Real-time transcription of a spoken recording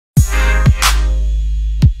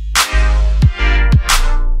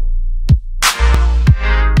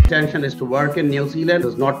intention is to work in New Zealand.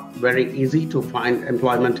 It's not very easy to find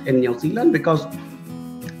employment in New Zealand because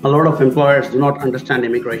a lot of employers do not understand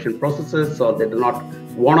immigration processes, so they do not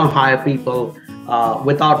want to hire people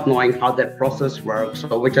without knowing how that process works.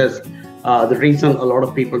 So, which is the reason a lot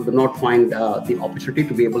of people do not find the opportunity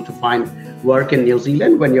to be able to find work in New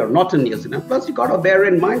Zealand when you're not in New Zealand. Plus, you got to bear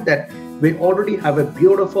in mind that we already have a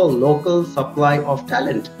beautiful local supply of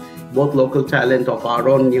talent, both local talent of our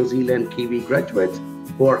own New Zealand Kiwi graduates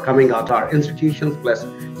who are coming out our institutions, plus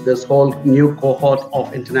this whole new cohort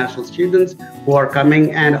of international students who are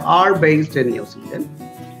coming and are based in New Zealand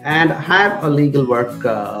and have a legal work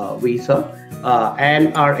visa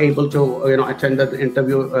and are able to attend the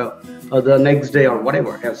interview the next day or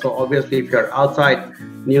whatever. And so obviously, if you're outside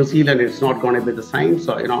New Zealand, it's not going to be the same.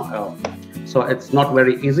 So so it's not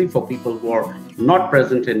very easy for people who are not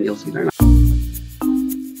present in New Zealand.